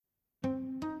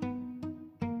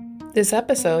This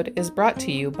episode is brought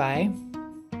to you by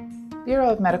Bureau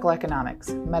of Medical Economics,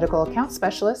 medical account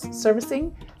specialists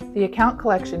servicing the account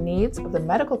collection needs of the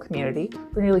medical community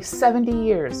for nearly 70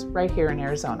 years right here in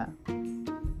Arizona.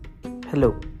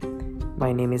 Hello,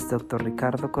 my name is Dr.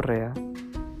 Ricardo Correa.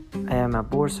 I am a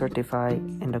board-certified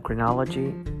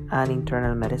endocrinology and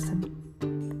internal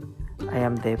medicine. I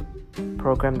am the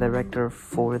program director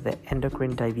for the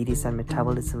Endocrine Diabetes and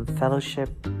Metabolism Fellowship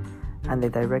and the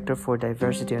director for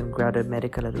Diversity and Graduate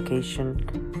Medical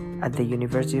Education at the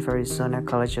University of Arizona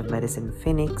College of Medicine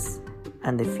Phoenix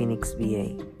and the Phoenix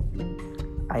VA.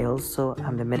 I also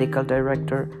am the medical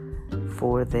director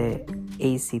for the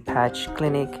AC Patch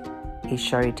Clinic, a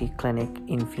charity clinic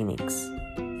in Phoenix.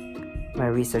 My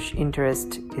research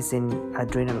interest is in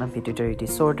adrenal and pituitary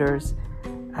disorders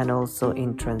and also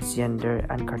in transgender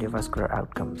and cardiovascular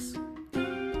outcomes.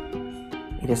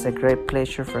 It is a great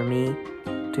pleasure for me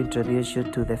to introduce you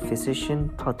to the Physician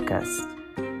Podcast,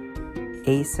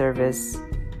 a service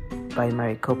by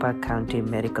Maricopa County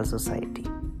Medical Society.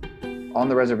 On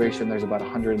the reservation, there's about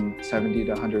 170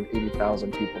 to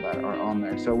 180,000 people that are on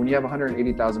there. So when you have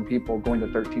 180,000 people going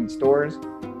to 13 stores,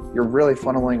 you're really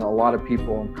funneling a lot of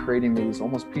people and creating these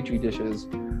almost petri dishes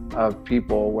of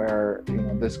people where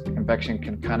this infection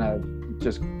can kind of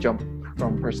just jump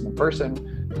from person to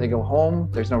person. They go home,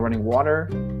 there's no running water,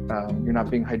 you're not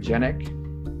being hygienic.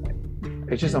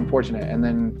 It's just unfortunate. And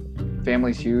then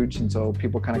family's huge, and so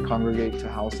people kind of congregate to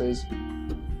houses.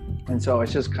 And so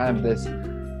it's just kind of this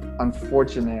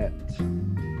unfortunate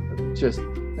just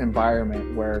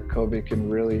environment where COVID can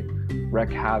really wreak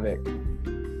havoc.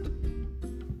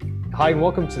 Hi, and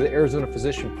welcome to the Arizona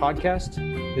Physician Podcast.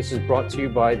 This is brought to you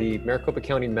by the Maricopa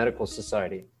County Medical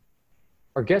Society.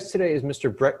 Our guest today is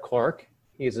Mr. Brett Clark.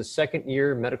 He is a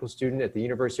second-year medical student at the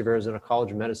University of Arizona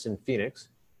College of Medicine, Phoenix.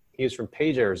 He is from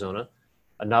Page, Arizona,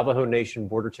 a Navajo Nation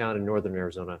border town in northern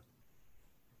Arizona.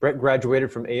 Brett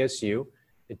graduated from ASU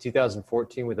in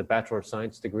 2014 with a Bachelor of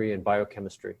Science degree in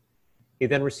biochemistry. He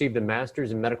then received a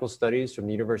master's in medical studies from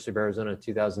the University of Arizona in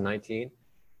 2019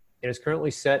 and is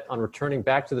currently set on returning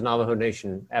back to the Navajo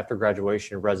Nation after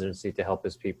graduation and residency to help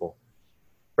his people.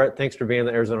 Brett, thanks for being on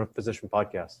the Arizona Physician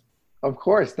Podcast. Of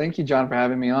course. Thank you, John, for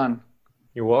having me on.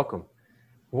 You're welcome.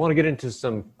 We want to get into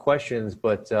some questions,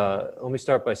 but let me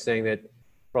start by saying that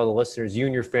for all the listeners, you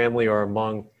and your family are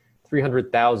among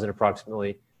 300,000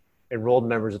 approximately enrolled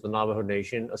members of the Navajo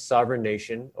Nation, a sovereign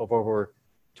nation of over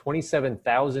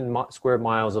 27,000 square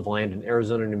miles of land in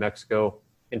Arizona, New Mexico,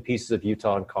 and pieces of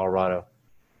Utah and Colorado.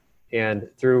 And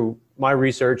through my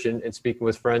research and speaking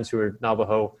with friends who are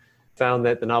Navajo, found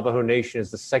that the Navajo Nation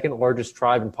is the second largest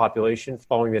tribe in population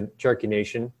following the Cherokee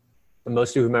Nation. And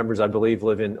most of whose members, I believe,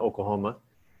 live in Oklahoma.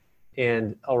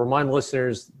 And I'll remind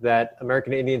listeners that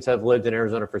American Indians have lived in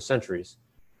Arizona for centuries.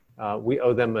 We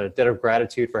owe them a debt of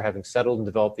gratitude for having settled and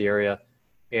developed the area.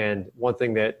 And one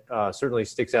thing that certainly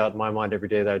sticks out in my mind every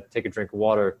day that I take a drink of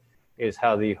water is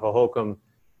how the Hohokam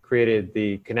created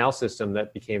the canal system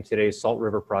that became today's Salt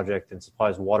River Project and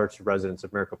supplies water to residents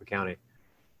of Maricopa County.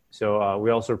 So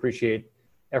we also appreciate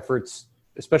efforts,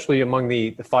 especially among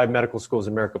the 5 medical schools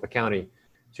in Maricopa County,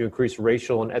 to increase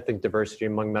racial and ethnic diversity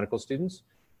among medical students,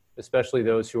 especially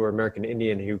those who are American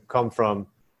Indian who come from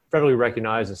federally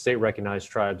recognized and state recognized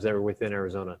tribes that are within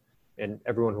Arizona, and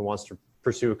everyone who wants to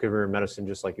pursue a career in medicine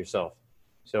just like yourself.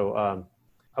 So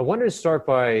I wanted to start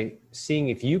by seeing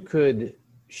if you could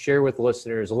share with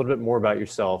listeners a little bit more about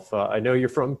yourself. I know you're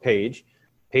from Page.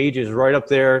 Page is right up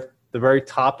there, the very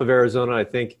top of Arizona. I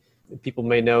think people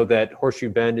may know that Horseshoe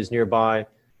Bend is nearby.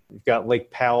 You've got Lake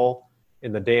Powell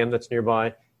and the dam that's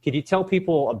nearby. Could you tell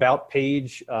people about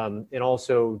Page and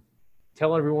also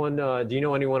tell everyone, do you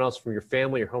know anyone else from your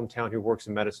family or hometown who works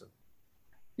in medicine?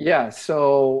 Yeah,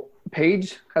 so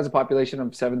Page has a population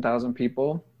of 7,000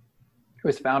 people. It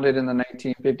was founded in the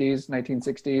 1950s,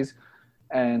 1960s,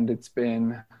 and it's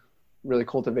been really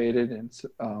cultivated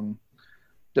and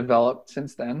developed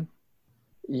since then.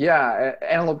 Yeah,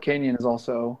 Antelope Canyon is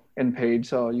also in Page,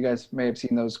 so you guys may have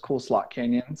seen those cool slot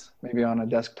canyons, maybe on a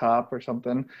desktop or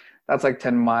something. That's like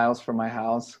 10 miles from my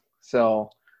house. So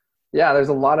yeah, there's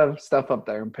a lot of stuff up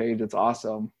there in Page. It's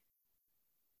awesome.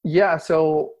 Yeah,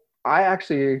 so I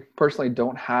actually personally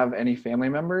don't have any family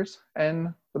members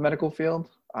in the medical field.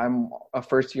 I'm a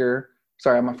first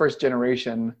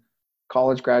generation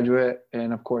college graduate,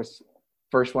 and of course,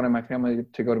 first one in my family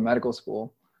to go to medical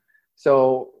school.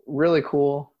 So really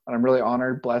cool, and I'm really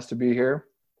honored, blessed to be here.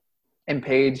 In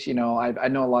Page, I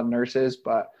know a lot of nurses,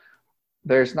 but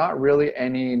there's not really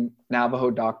any Navajo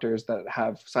doctors that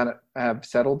have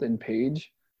settled in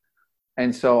Page.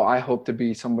 And so I hope to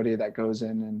be somebody that goes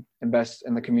in and invests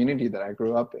in the community that I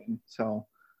grew up in. So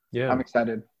Yeah, I'm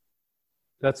excited.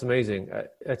 that's amazing.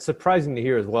 It's surprising to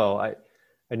hear as well.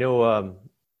 I know a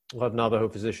lot of Navajo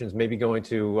physicians may be going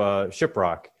to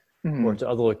Shiprock or Mhm. to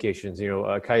other locations,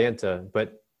 Kayenta,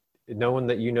 but no one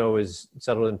that you know is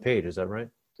settled in Page. Is that right?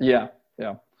 Yeah,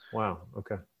 yeah. Wow.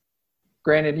 Okay.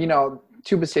 Granted,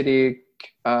 Tuba City,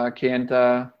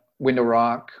 Kayenta, Window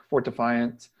Rock, Fort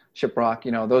Defiance, Shiprock,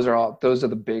 those are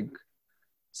the big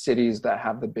cities that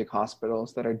have the big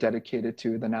hospitals that are dedicated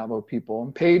to the Navajo people.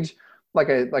 And Page,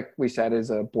 like we said, is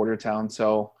a border town,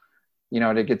 so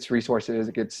it gets resources,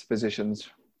 it gets physicians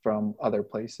from other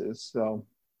places. So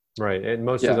Right. And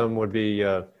most of yeah, them would be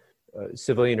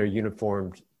civilian or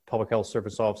uniformed public health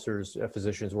service officers,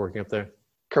 physicians working up there.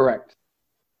 correct.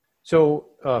 So,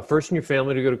 first in your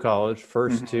family to go to college,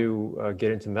 first Mhm. to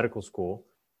get into medical school.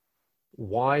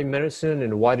 Why medicine,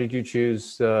 and why did you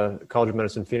choose College of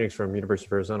Medicine Phoenix from University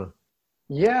of Arizona?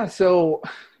 Yeah, so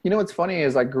what's funny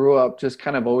is I grew up just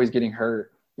kind of always getting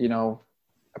hurt.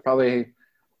 I probably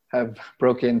have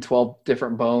broken 12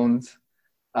 different bones.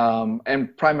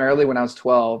 And primarily when I was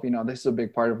 12, this is a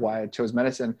big part of why I chose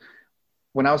medicine.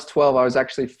 When I was 12, I was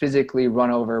actually physically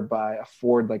run over by a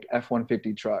Ford like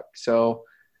F-150 truck. So,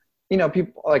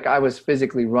 people like I was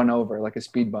physically run over like a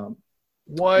speed bump.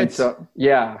 And What? so,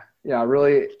 yeah,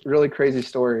 really, really crazy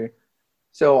story.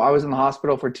 So I was in the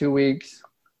hospital for 2 weeks.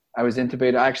 I was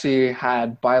intubated. I actually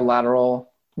had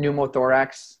bilateral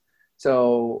pneumothorax,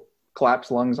 so collapsed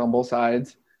lungs on both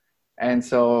sides. And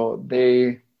so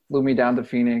they flew me down to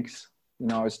Phoenix.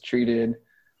 I was treated.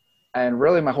 And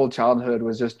really my whole childhood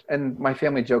was and my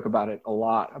family joke about it a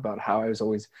lot, about how I was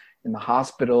always in the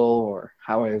hospital or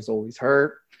how I was always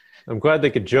hurt. I'm glad they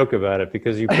could joke about it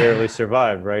because you barely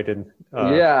survived, right? And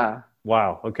Yeah.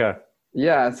 wow. Okay.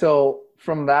 Yeah. So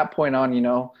from that point on,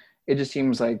 it just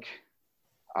seems like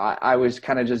I was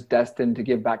kind of just destined to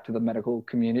give back to the medical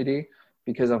community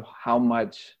because of how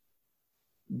much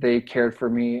they cared for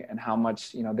me and how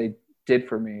much, they did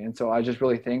for me. And so I was just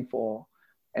really thankful.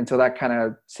 And so that kind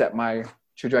of set my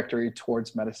trajectory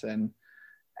towards medicine.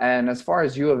 And as far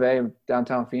as U of A,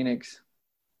 downtown Phoenix,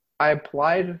 I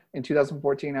applied in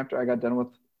 2014 after I got done with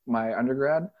my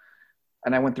undergrad.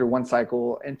 And I went through one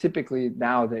cycle. And typically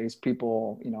nowadays,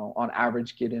 people, on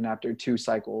average get in after 2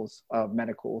 cycles of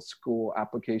medical school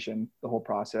application, the whole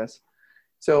process.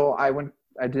 So I went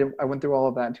through all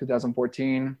of that in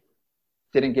 2014,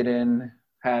 didn't get in,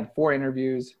 had 4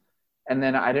 interviews. And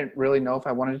then I didn't really know if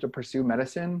I wanted to pursue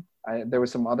medicine. There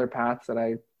was some other paths that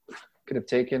I could have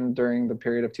taken during the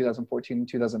period of 2014 and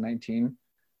 2019.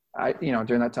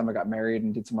 During that time I got married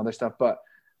and did some other stuff. But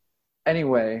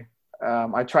anyway,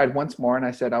 I tried once more and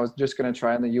I said I was just going to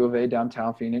try in the U of A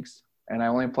downtown Phoenix. And I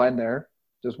only applied there,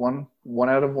 just one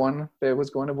out of one. If it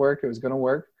was going to work, it was going to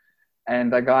work.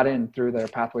 And I got in through their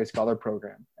Pathway Scholar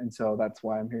program. And so that's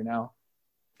why I'm here now.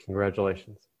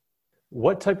 Congratulations.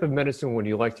 What type of medicine would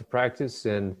you like to practice,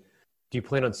 and do you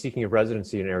plan on seeking a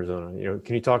residency in Arizona?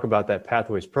 Can you talk about that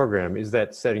Pathways program? Is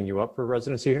that setting you up for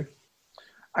residency here?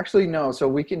 Actually, no. So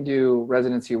we can do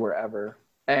residency wherever.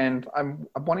 And I'm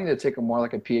wanting to take a more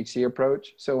like a PhD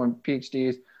approach. So once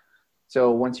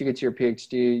you get to your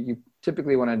PhD, you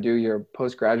typically want to do your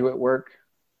postgraduate work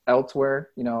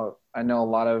elsewhere. I know a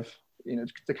lot of,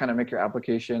 to kind of make your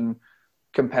application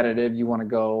competitive, you want to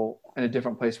go in a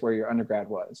different place where your undergrad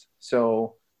was.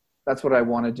 So that's what I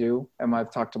want to do. And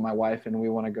I've talked to my wife and we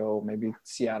want to go maybe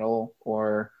Seattle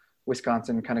or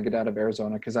Wisconsin, kind of get out of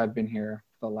Arizona because I've been here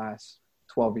the last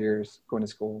 12 years going to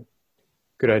school.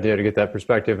 Good idea to get that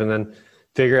perspective and then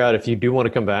figure out if you do want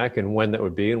to come back and when that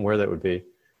would be and where that would be.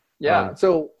 Yeah.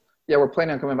 We're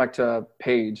planning on coming back to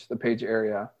Page, the Page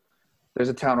area. There's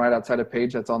a town right outside of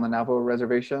Page that's on the Navajo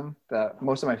reservation that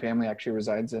most of my family actually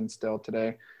resides in still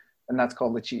today. And that's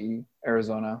called Lichee,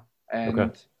 Arizona.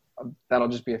 And that'll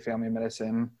just be a family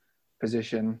medicine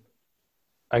position.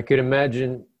 I could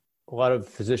imagine a lot of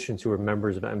physicians who are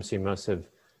members of MCMS have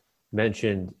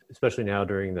mentioned, especially now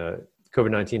during the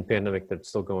COVID-19 pandemic that's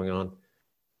still going on,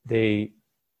 they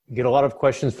get a lot of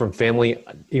questions from family,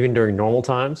 even during normal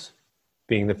times,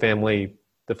 being the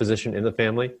physician in the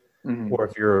family. Mm-hmm. Or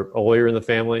if you're a lawyer in the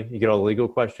family, you get all the legal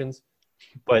questions.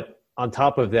 But on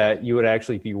top of that, you would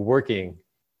actually be working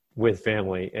with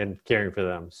family and caring for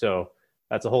them. So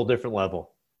that's a whole different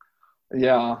level.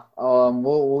 Yeah.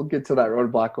 We'll get to that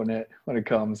roadblock when it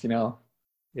comes,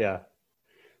 Yeah.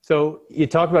 So you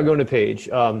talked about going to Page.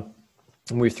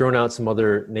 And we've thrown out some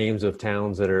other names of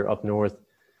towns that are up north.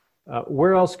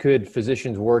 Where else could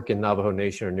physicians work in Navajo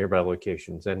Nation or nearby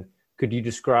locations? And could you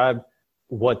describe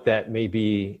what that may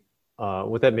be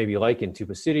like in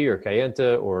Tuba City or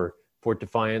Kayenta or Fort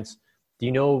Defiance Do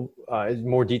you know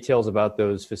more details about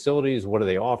those facilities? What do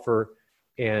they offer,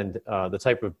 and the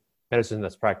type of medicine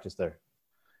that's practiced there?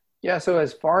 Yeah, so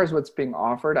as far as what's being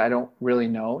offered, I don't really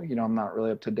know. I'm not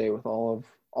really up to date with all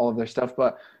of their stuff,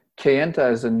 but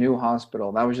Kayenta is a new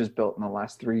hospital that was just built in the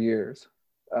last 3 years.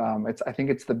 I think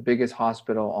it's the biggest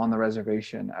hospital on the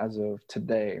reservation as of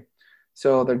today.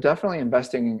 So they're definitely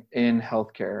investing in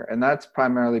healthcare, and that's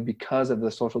primarily because of the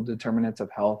social determinants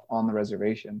of health on the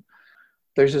reservation.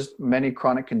 There's just many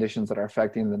chronic conditions that are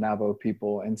affecting the Navajo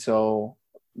people, and so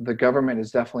the government is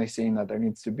definitely seeing that there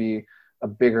needs to be a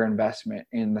bigger investment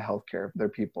in the healthcare of their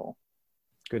people.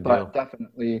 Good But deal.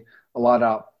 definitely a lot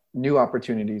of new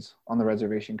opportunities on the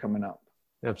reservation coming up.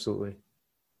 Absolutely.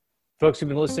 Folks, you've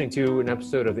been listening to an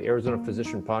episode of the Arizona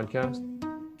Physician Podcast.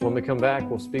 When we come back,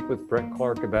 we'll speak with Brett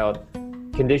Clark about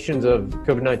conditions of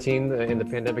COVID-19 and the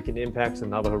pandemic and impacts on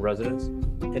Navajo residents,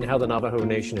 and how the Navajo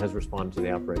Nation has responded to the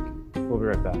outbreak. We'll be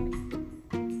right back.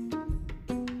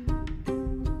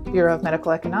 Bureau of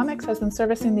Medical Economics has been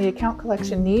servicing the account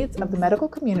collection needs of the medical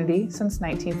community since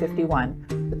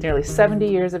 1951, with nearly 70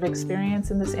 years of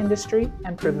experience in this industry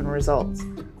and proven results.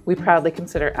 We proudly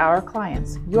consider our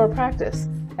clients, your practice,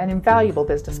 an invaluable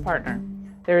business partner.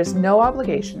 There is no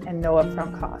obligation and no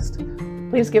upfront cost.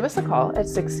 Please give us a call at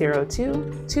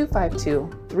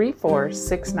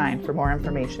 602-252-3469 for more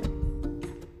information.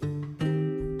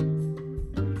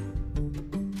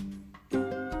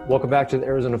 Welcome back to the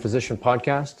Arizona Physician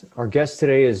Podcast. Our guest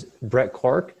today is Brett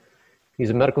Clark. He's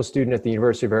a medical student at the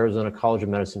University of Arizona College of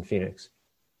Medicine, Phoenix.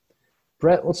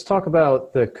 Brett, let's talk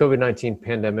about the COVID-19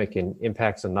 pandemic and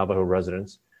impacts on Navajo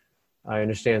residents. I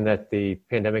understand that the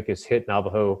pandemic has hit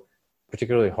Navajo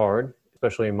particularly hard,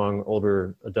 especially among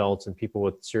older adults and people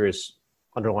with serious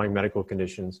underlying medical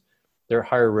conditions. They're at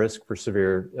higher risk for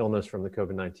severe illness from the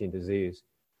COVID-19 disease,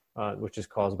 which is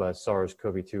caused by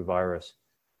SARS-CoV-2 virus.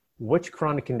 Which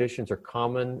chronic conditions are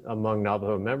common among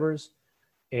Navajo members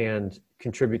and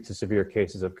contribute to severe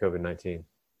cases of COVID-19?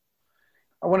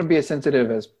 I want to be as sensitive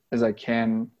as I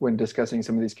can when discussing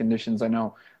some of these conditions. I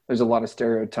know there's a lot of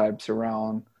stereotypes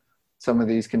around some of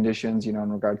these conditions, in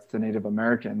regards to Native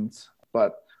Americans,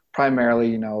 but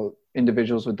primarily,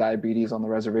 individuals with diabetes on the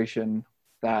reservation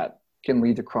that can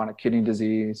lead to chronic kidney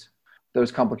disease.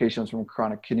 Those complications from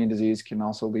chronic kidney disease can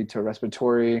also lead to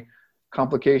respiratory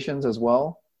complications as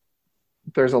well.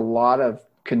 There's a lot of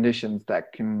conditions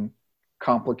that can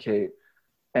complicate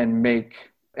and make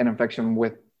an infection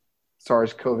with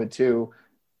SARS-CoV-2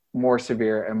 more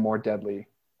severe and more deadly.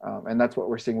 And that's what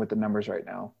we're seeing with the numbers right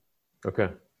now. Okay.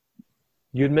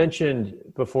 You had mentioned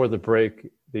before the break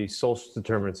the social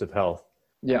determinants of health.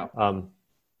 Yeah.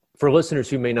 For listeners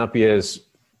who may not be as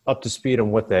up to speed on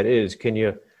what that is, can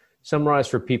you summarize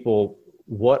for people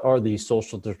what are the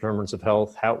social determinants of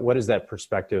health? What is that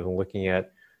perspective in looking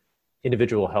at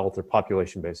individual health or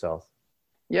population-based health?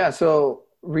 Yeah, so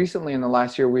recently in the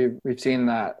last year, we've seen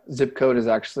that zip code is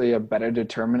actually a better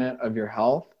determinant of your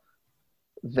health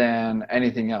than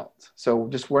anything else. So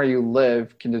just where you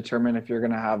live can determine if you're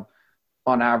going to have,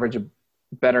 on average, a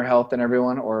better health than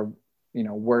everyone, or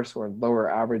worse or lower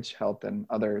average health than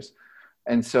others.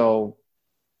 And so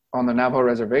on the Navajo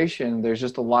reservation, there's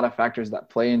just a lot of factors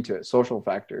that play into it, social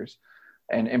factors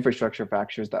and infrastructure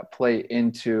factors that play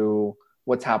into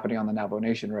what's happening on the Navajo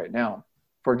Nation right now.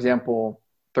 For example,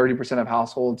 30% of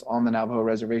households on the Navajo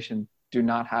reservation do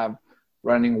not have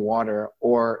running water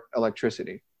or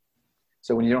electricity.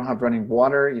 So when you don't have running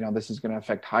water, this is going to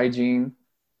affect hygiene.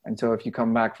 And so if you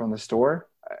come back from the store,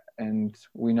 and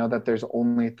we know that there's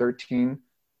only 13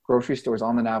 grocery stores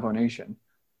on the Navajo Nation.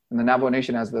 And the Navajo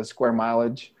Nation has the square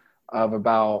mileage of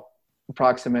about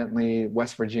approximately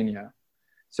West Virginia.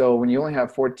 So when you only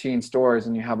have 14 stores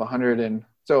and you have 100 and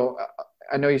so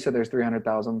I know you said there's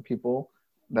 300,000 people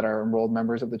that are enrolled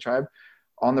members of the tribe.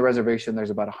 On the reservation, there's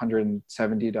about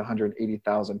 170 to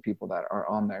 180,000 people that are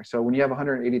on there. So when you have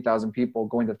 180,000 people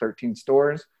going to 13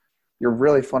 stores, you're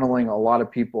really funneling a lot of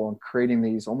people and creating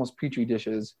these almost petri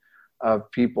dishes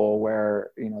of people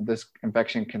where, this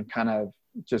infection can kind of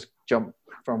just jump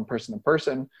from person to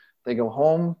person. They go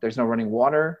home, there's no running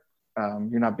water,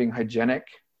 you're not being hygienic.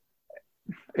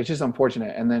 It's just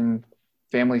unfortunate. And then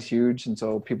family's huge, and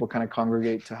so people kind of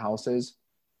congregate to houses.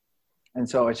 And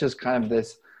so it's just kind of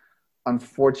this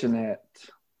unfortunate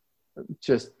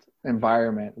just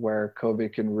environment where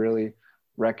COVID can really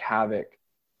wreak havoc.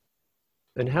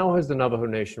 And how has the Navajo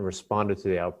Nation responded to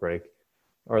the outbreak?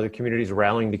 Are the communities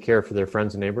rallying to care for their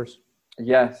friends and neighbors?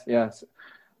 Yes.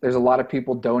 There's a lot of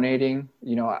people donating.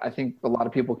 I think a lot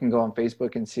of people can go on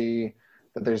Facebook and see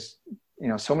that there's,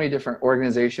 so many different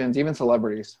organizations, even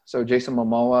celebrities. So Jason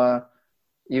Momoa,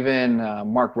 even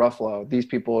Mark Ruffalo. These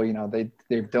people, you know,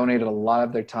 they've donated a lot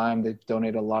of their time. They've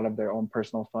donated a lot of their own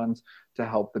personal funds to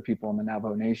help the people in the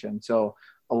Navajo Nation. So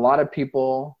a lot of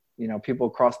people, you know, people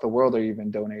across the world are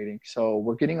even donating. So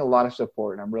we're getting a lot of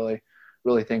support, and I'm really,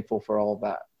 really thankful for all of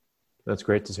that. That's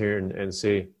great to hear and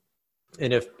see.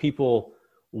 And if people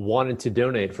wanted to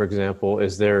donate, for example,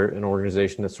 is there an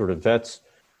organization that sort of vets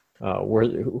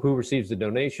who receives the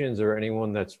donations, or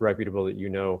anyone that's reputable that you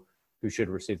know who should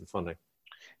receive the funding?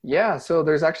 Yeah, so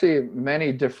there's actually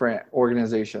many different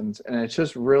organizations, and it's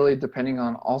just really depending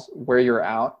on also where you're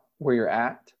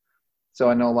at. So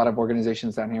I know a lot of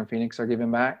organizations down here in Phoenix are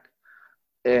giving back.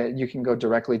 You can go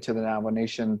directly to the Navajo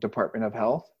Nation Department of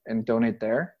Health and donate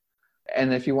there.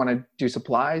 And if you want to do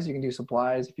supplies, you can do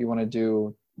supplies. If you want to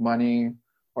do money,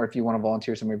 or if you want to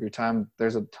volunteer some of your time,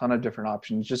 there's a ton of different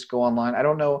options. Just go online. I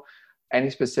don't know any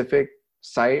specific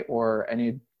site or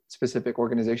any specific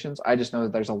organizations. I just know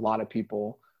that there's a lot of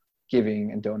people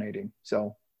giving and donating.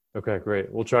 So, okay,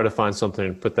 great. We'll try to find something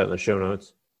and put that in the show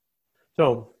notes.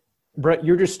 So, Brett,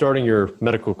 you're just starting your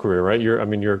medical career, right?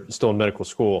 You're still in medical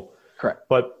school. Correct.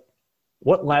 But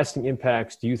what lasting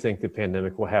impacts do you think the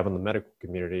pandemic will have on the medical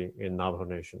community in Navajo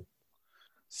Nation?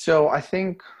 So I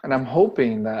think, and I'm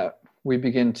hoping that we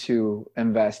begin to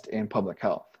invest in public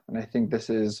health. And I think this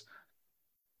is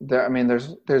there. I mean,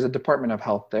 there's a Department of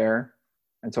Health there.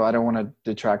 And so I don't want to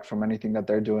detract from anything that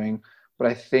they're doing. But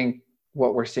I think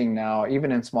what we're seeing now,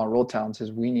 even in small rural towns,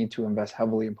 is we need to invest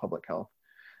heavily in public health.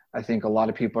 I think a lot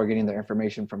of people are getting their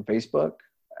information from Facebook,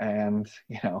 and,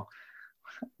 you know,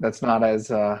 that's not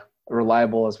as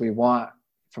reliable as we want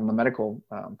from the medical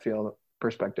field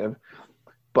perspective.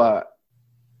 But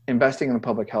investing in the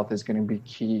public health is going to be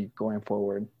key going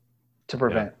forward to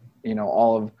prevent, you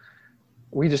know,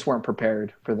 we just weren't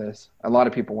prepared for this. A lot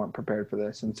of people weren't prepared for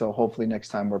this. And so hopefully next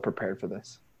time we're prepared for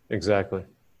this. Exactly.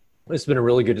 It's been a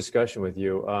really good discussion with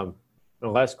you. The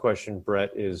last question,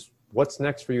 Brett, is what's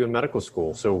next for you in medical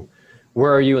school? So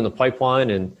where are you in the pipeline,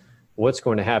 and what's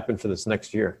going to happen for this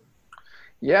next year?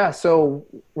 Yeah, so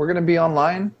we're going to be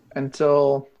online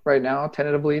until right now,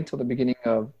 tentatively until the beginning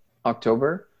of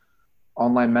October.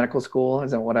 Online medical school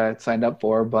isn't what I signed up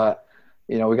for, but,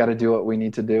 you know, we got to do what we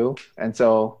need to do. And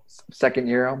so second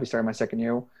year, I'll be starting my second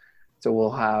year. So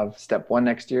we'll have step 1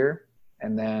 next year,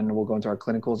 and then we'll go into our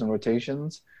clinicals and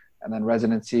rotations, and then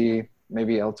residency,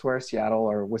 maybe elsewhere, Seattle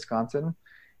or Wisconsin.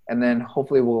 And then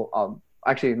hopefully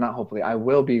I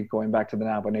will be going back to the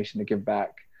Navajo Nation to give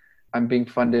back. I'm being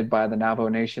funded by the Navajo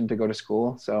Nation to go to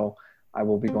school. So I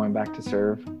will be going back to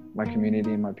serve my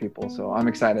community and my people. So I'm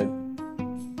excited.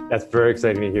 That's very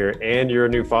exciting to hear. And you're a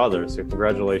new father, so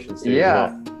congratulations to you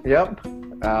as well.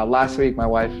 Yep. Last week, my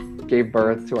wife gave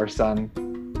birth to our son.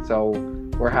 So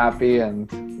we're happy,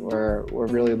 and we're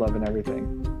really loving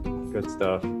everything. Good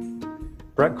stuff.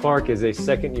 Brett Clark is a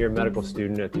second-year medical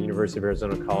student at the University of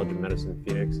Arizona College of Medicine,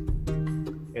 Phoenix.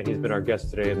 And he's been our guest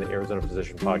today in the Arizona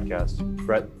Physician Podcast.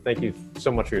 Brett, thank you so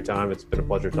much for your time. It's been a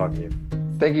pleasure talking to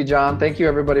you. Thank you, John. Thank you,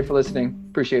 everybody, for listening.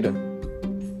 Appreciate it.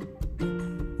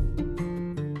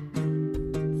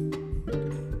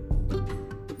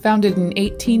 Founded in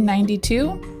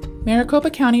 1892,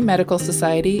 Maricopa County Medical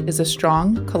Society is a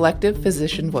strong, collective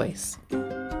physician voice.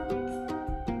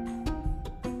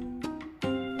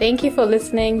 Thank you for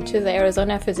listening to the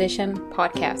Arizona Physician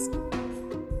Podcast.